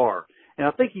Derek Carr, and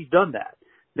I think he's done that.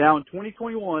 Now, in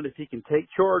 2021, if he can take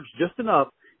charge just enough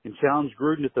and challenge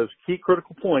Gruden at those key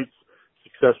critical points,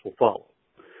 success will follow.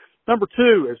 Number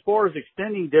 2, as far as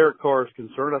extending Derek Carr is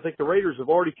concerned, I think the Raiders have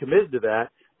already committed to that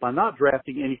by not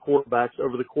drafting any quarterbacks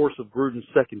over the course of Gruden's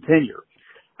second tenure.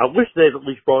 I wish they'd at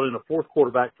least brought in a 4th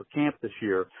quarterback for camp this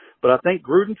year, but I think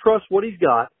Gruden trusts what he's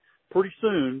got. Pretty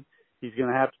soon, he's going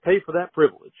to have to pay for that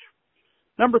privilege.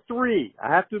 Number 3, I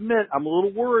have to admit I'm a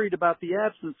little worried about the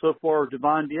absence so far of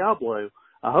Divine Diablo.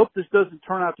 I hope this doesn't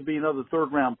turn out to be another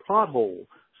 3rd-round pothole,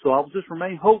 so I'll just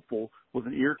remain hopeful with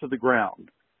an ear to the ground.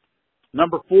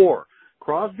 Number 4,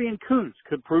 Crosby and Kuntz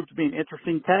could prove to be an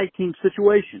interesting tag team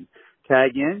situation.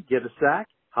 Tag in, get a sack,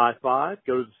 high five,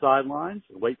 go to the sidelines,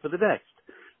 and wait for the next.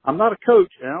 I'm not a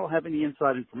coach, and I don't have any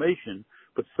inside information,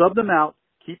 but sub them out,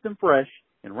 keep them fresh,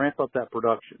 and ramp up that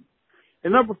production.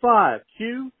 And number 5,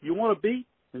 Q, you want to beat?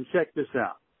 Then check this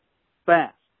out.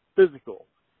 Fast, physical,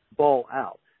 ball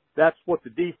out. That's what the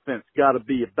defense got to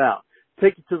be about.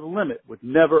 Take it to the limit with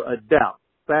never a doubt.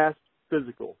 Fast,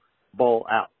 physical, ball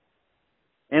out.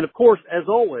 And, of course, as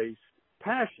always,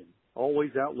 passion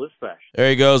always outlives fashion. There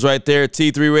he goes right there.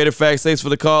 T3 Raider Facts. Thanks for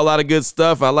the call. A lot of good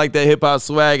stuff. I like that hip-hop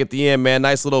swag at the end, man.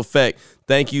 Nice little effect.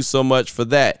 Thank you so much for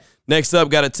that. Next up,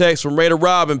 got a text from Raider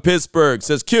Rob in Pittsburgh.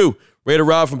 Says, Q, Raider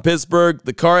Rob from Pittsburgh,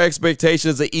 the Carr expectation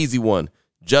is an easy one.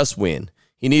 Just win.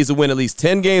 He needs to win at least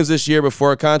 10 games this year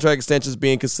before a contract extension is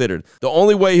being considered. The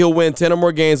only way he'll win 10 or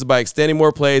more games is by extending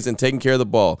more plays and taking care of the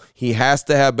ball. He has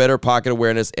to have better pocket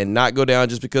awareness and not go down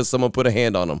just because someone put a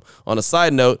hand on him. On a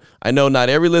side note, I know not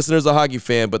every listener is a hockey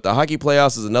fan, but the hockey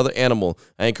playoffs is another animal.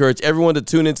 I encourage everyone to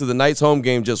tune into the Knights home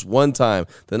game just one time.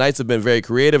 The Knights have been very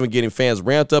creative in getting fans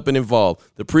ramped up and involved.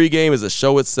 The pregame is a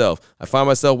show itself. I find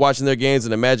myself watching their games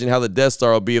and imagine how the Death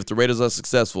Star will be if the Raiders are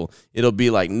successful. It'll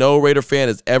be like no Raider fan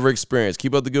has ever experienced.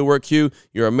 Keep up the good work, Q.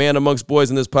 You're a man amongst boys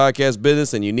in this podcast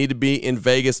business, and you need to be in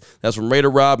Vegas. That's from Raider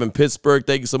Rob in Pittsburgh.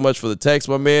 Thank you so much for the text,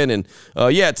 my man. And,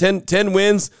 10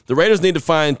 wins. The Raiders need to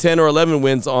find 10 or 11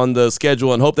 wins on the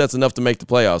schedule and hope that's enough to make the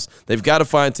playoffs. They've got to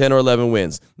find 10 or 11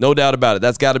 wins. No doubt about it.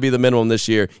 That's got to be the minimum this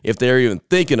year if they're even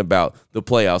thinking about the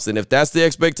playoffs. And if that's the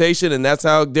expectation and that's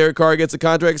how Derek Carr gets a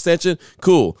contract extension,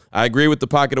 cool. I agree with the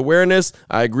pocket awareness.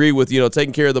 I agree with,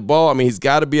 taking care of the ball. I mean, he's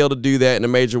got to be able to do that in a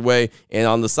major way. And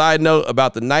on the side note about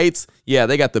the Knights, yeah,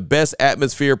 they got the best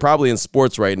atmosphere probably in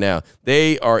sports right now.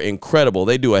 They are incredible.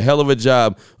 They do a hell of a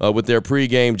job with their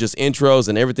pregame, just intros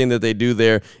and everything that they do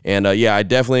there. And, I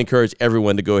definitely encourage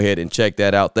everyone to go ahead and check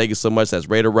that out. Thank you so much. That's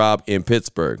Raider Rob in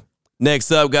Pittsburgh.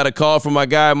 Next up, got a call from my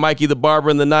guy, Mikey the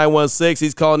Barber in the 916.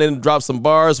 He's calling in to drop some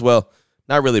bars. Well,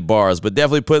 not really bars, but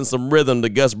definitely putting some rhythm to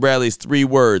Gus Bradley's 3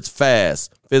 words,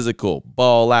 fast, physical,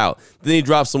 ball out. Then he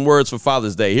dropped some words for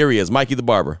Father's Day. Here he is, Mikey the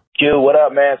Barber. Q, what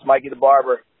up, man? It's Mikey the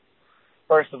Barber.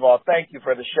 First of all, thank you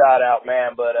for the shout out,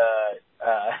 man, but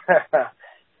I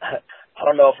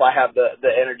don't know if I have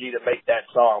the energy to make that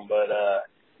song, but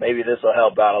maybe this will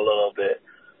help out a little bit.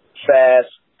 Fast,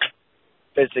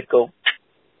 physical,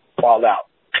 ball out.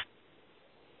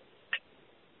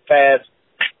 Fast,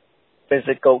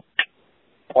 physical,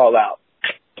 ball out.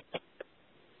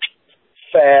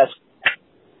 Fast,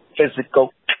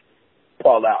 physical,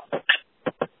 ball out.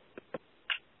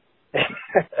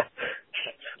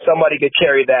 Somebody could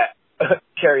carry that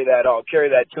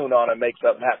tune on and make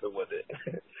something happen with it.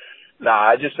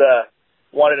 I just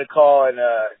wanted to call and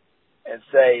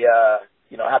say,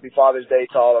 happy Father's Day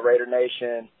to all the Raider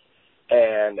Nation,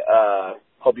 and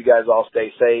hope you guys all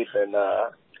stay safe, and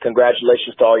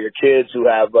congratulations to all your kids who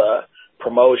have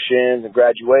promotions and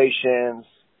graduations.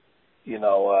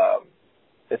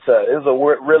 it was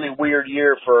a really weird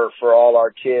year for all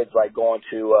our kids, like going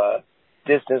to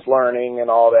distance learning and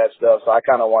all that stuff. So I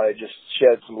kind of want to just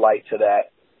shed some light to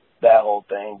that whole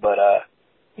thing. But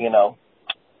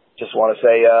just want to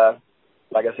say,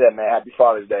 like I said, man, happy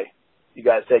Father's Day. You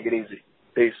guys take it easy.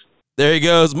 Peace. There he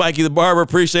goes, Mikey the Barber.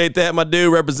 Appreciate that, my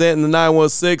dude, representing the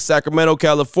 916, Sacramento,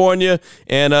 California.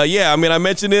 And, I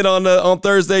mentioned it on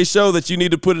Thursday's show that you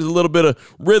need to put a little bit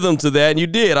of rhythm to that, and you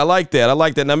did. I like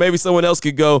that. Now, maybe someone else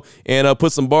could go and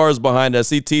put some bars behind that.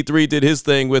 See, T3 did his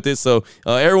thing with it, so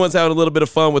everyone's having a little bit of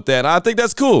fun with that. And I think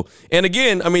that's cool. And,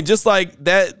 again, just like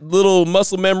that little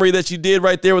muscle memory that you did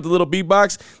right there with the little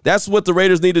beatbox, that's what the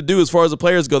Raiders need to do as far as the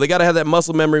players go. They got to have that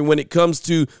muscle memory when it comes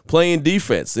to playing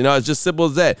defense. It's just simple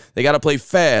as that. They got to play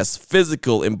fast,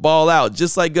 physical, and ball out.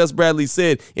 Just like Gus Bradley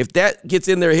said, if that gets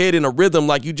in their head in a rhythm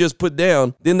like you just put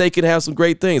down, then they can have some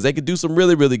great things. They could do some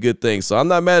really, really good things. So I'm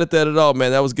not mad at that at all,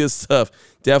 man. That was good stuff.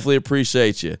 Definitely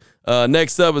appreciate you.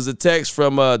 Next up is a text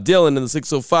from Dylan in the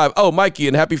 605. Oh, Mikey,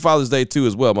 and happy Father's Day, too,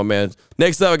 as well, my man.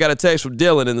 Next up, I got a text from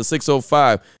Dylan in the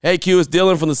 605. Hey, Q, it's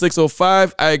Dylan from the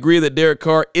 605. I agree that Derek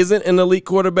Carr isn't an elite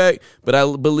quarterback, but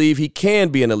I believe he can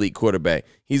be an elite quarterback.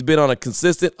 He's been on a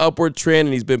consistent upward trend,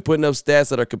 and he's been putting up stats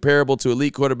that are comparable to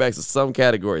elite quarterbacks in some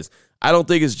categories. I don't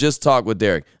think it's just talk with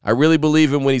Derek. I really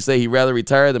believe him when he say he'd rather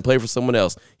retire than play for someone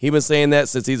else. He's been saying that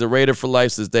since he's a Raider for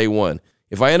life since day one.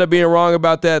 If I end up being wrong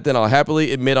about that, then I'll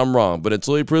happily admit I'm wrong. But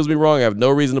until he proves me wrong, I have no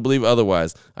reason to believe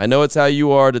otherwise. I know it's how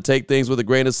you are to take things with a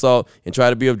grain of salt and try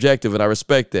to be objective, and I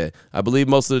respect that. I believe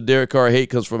most of the Derek Carr hate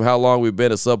comes from how long we've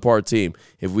been a subpar team.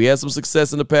 If we had some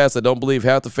success in the past, I don't believe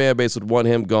half the fan base would want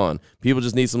him gone. People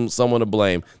just need someone to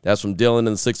blame. That's from Dylan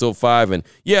in the 605. And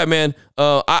yeah, man,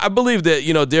 I believe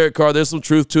that, Derek Carr, there's some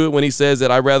truth to it when he says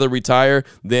that I'd rather retire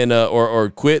than or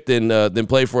quit than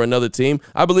play for another team.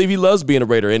 I believe he loves being a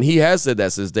Raider, and he has said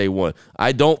that since day one.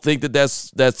 I don't think that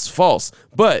that's false.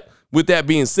 But with that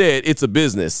being said, it's a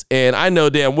business, and I know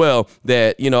damn well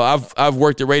that I've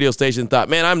worked at radio station and thought,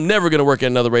 man, I'm never going to work at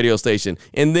another radio station,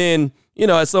 and then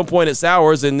at some point it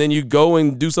sours, and then you go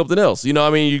and do something else. You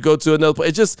go to another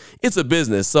place. It's a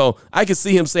business. So I can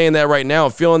see him saying that right now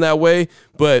and feeling that way,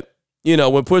 but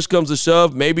when push comes to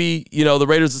shove, maybe, the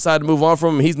Raiders decide to move on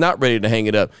from him. He's not ready to hang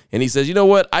it up. And he says, you know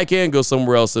what? I can go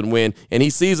somewhere else and win. And he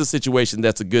sees a situation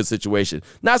that's a good situation.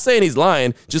 Not saying he's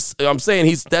lying. I'm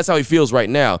saying that's how he feels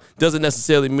right now. Doesn't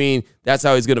necessarily mean that's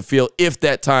how he's going to feel if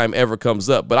that time ever comes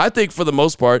up. But I think for the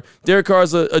most part, Derek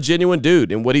Carr's a genuine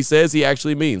dude. And what he says, he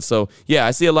actually means. So, yeah,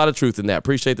 I see a lot of truth in that.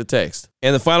 Appreciate the text.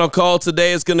 And the final call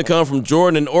today is going to come from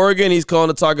Jordan in Oregon. He's calling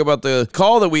to talk about the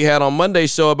call that we had on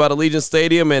Monday's show about Allegiant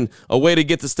Stadium and a way to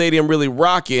get the stadium really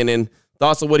rocking, and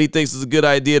thoughts on what he thinks is a good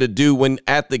idea to do when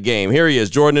at the game. Here he is,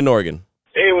 Jordan in Oregon.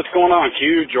 Hey, what's going on,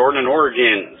 Q? Jordan in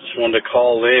Oregon. Just wanted to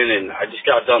call in, and I just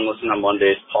got done listening to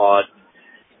Monday's pod.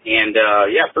 And,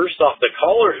 first off, the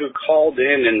caller who called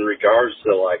in regards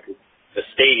to, the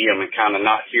stadium and kind of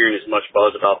not hearing as much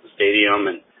buzz about the stadium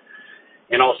and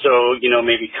also,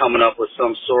 maybe coming up with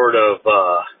some sort of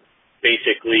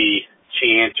basically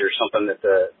chant or something that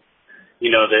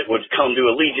that would come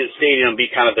to Allegiant Stadium, be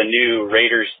kind of the new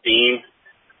Raiders theme.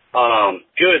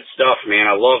 Good stuff, man.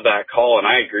 I love that call, and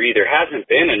I agree. There hasn't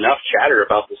been enough chatter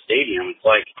about the stadium. It's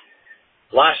like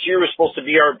last year was supposed to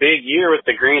be our big year with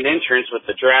the grand entrance with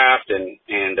the draft and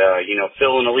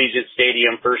filling Allegiant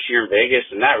Stadium first year in Vegas,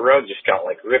 and that rug just got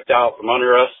ripped out from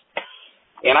under us.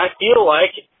 And I feel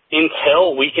like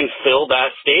until we can fill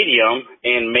that stadium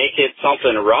and make it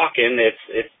something rocking,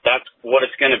 that's what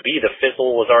it's going to be. The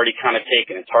fizzle was already kind of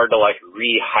taken. It's hard to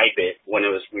re-hype it when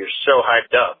we were so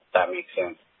hyped up, if that makes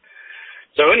sense.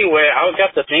 So anyway, I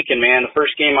got to thinking, man, the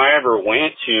first game I ever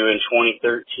went to in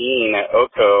 2013 at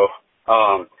Oco,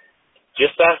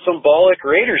 just that symbolic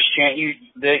Raiders chant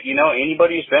that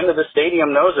anybody who's been to the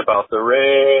stadium knows about, the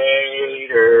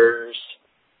Raiders.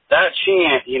 That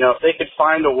chant, if they could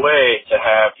find a way to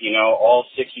have, all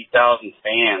 60,000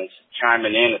 fans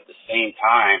chiming in at the same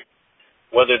time,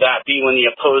 whether that be when the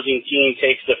opposing team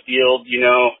takes the field,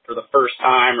 for the first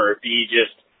time, or it be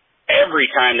just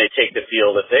every time they take the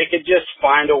field, if they could just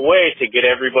find a way to get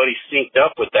everybody synced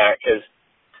up with that, because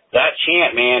that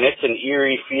chant, man, it's an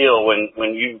eerie feel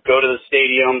when you go to the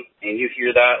stadium and you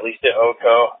hear that, at least at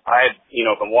Oco. I had,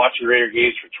 been watching Raider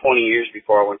games for 20 years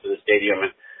before I went to the stadium,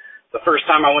 and the first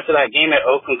time I went to that game at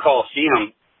Oakland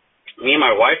Coliseum, me and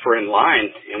my wife were in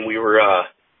line, and we were,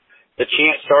 the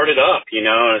chant started up, and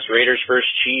it's Raiders versus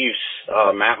Chiefs.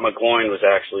 Matt McGloin was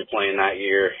actually playing that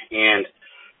year, and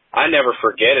I never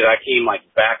forget it. I came,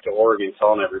 back to Oregon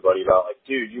telling everybody about,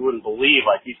 dude, you wouldn't believe,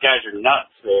 these guys are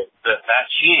nuts. That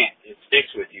chant, it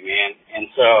sticks with you, man. And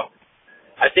so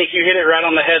I think you hit it right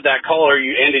on the head, that caller.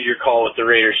 You ended your call with the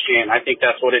Raiders chant. I think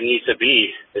that's what it needs to be,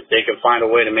 if they can find a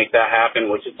way to make that happen,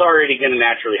 which it's already going to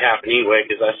naturally happen anyway,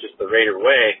 because that's just the Raider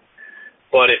way.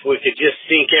 But if we could just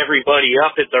sync everybody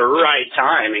up at the right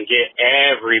time and get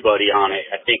everybody on it,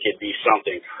 I think it'd be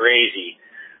something crazy.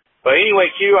 But anyway,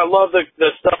 Q, I love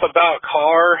the stuff about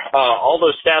Carr. All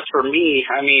those stats for me,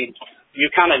 I mean, you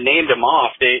kind of named them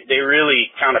off. They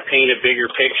really kind of paint a bigger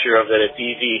picture of that it's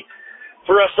easy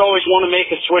for us to always want to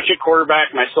make a switch at quarterback,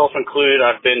 myself included.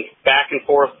 I've been back and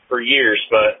forth for years,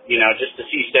 but, just to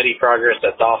see steady progress,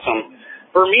 that's awesome.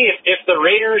 For me, if the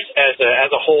Raiders as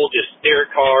a whole, just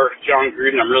Derek Carr, John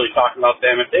Gruden, I'm really talking about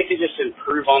them, if they could just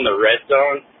improve on the red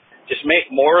zone, just make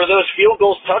more of those field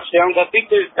goals, touchdowns, I think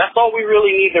that's all we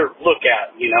really need to look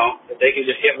at, If they can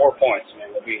just hit more points, man,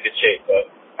 we'll be in good shape. But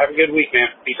have a good week, man.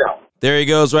 Peace out. There he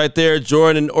goes right there,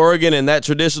 Jordan in Oregon, and that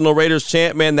traditional Raiders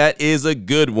chant, man, that is a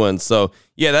good one. So,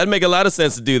 yeah, that'd make a lot of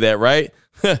sense to do that, right?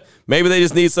 Maybe they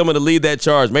just need someone to lead that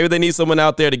charge. Maybe they need someone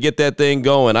out there to get that thing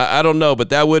going. I don't know, but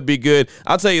that would be good.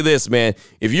 I'll tell you this, man.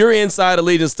 If you're inside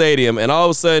Allegiant Stadium and all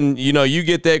of a sudden, you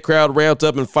get that crowd ramped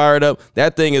up and fired up,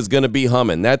 that thing is going to be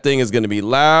humming. That thing is going to be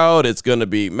loud. It's going to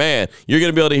be, man, you're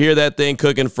going to be able to hear that thing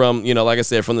cooking from, like I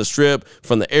said, from the Strip,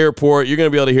 from the airport. You're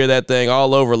going to be able to hear that thing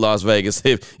all over Las Vegas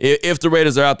if the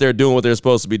Raiders are out there doing what they're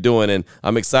supposed to be doing. And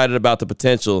I'm excited about the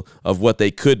potential of what they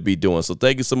could be doing. So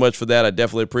thank you so much for that. I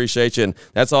definitely appreciate you. And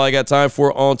that's all I got time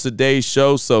for on today's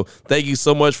show. So thank you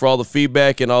so much for all the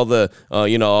feedback and all the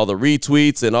all the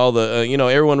retweets and all the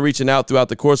everyone reaching out throughout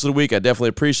the course of the week. I definitely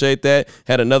appreciate that.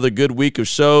 Had another good week of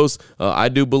shows, I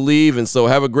do believe. And so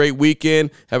have a great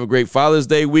weekend. Have a great Father's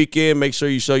Day weekend. Make sure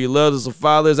you show your love to some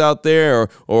fathers out there,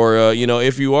 or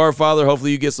if you are a father,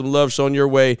 hopefully you get some love shown your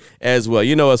way as well.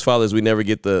 As fathers, we never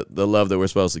get the love that we're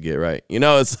supposed to get, right?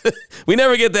 It's we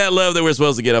never get that love that we're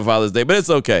supposed to get on Father's Day, but it's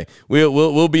okay.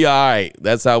 We'll be all right.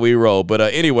 That's how we roll. But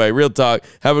anyway, real talk.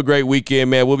 Have a great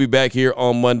weekend, man. We'll be back here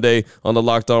on Monday on the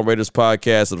Locked On Raiders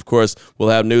podcast. And, of course, we'll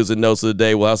have news and notes of the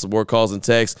day. We'll have some more calls and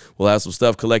texts. We'll have some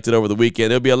stuff collected over the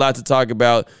weekend. There'll be a lot to talk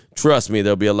about. Trust me,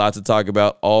 there'll be a lot to talk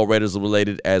about, all Raiders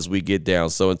related, as we get down.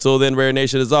 So until then, Raider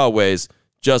Nation, as always,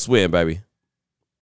 just win, baby.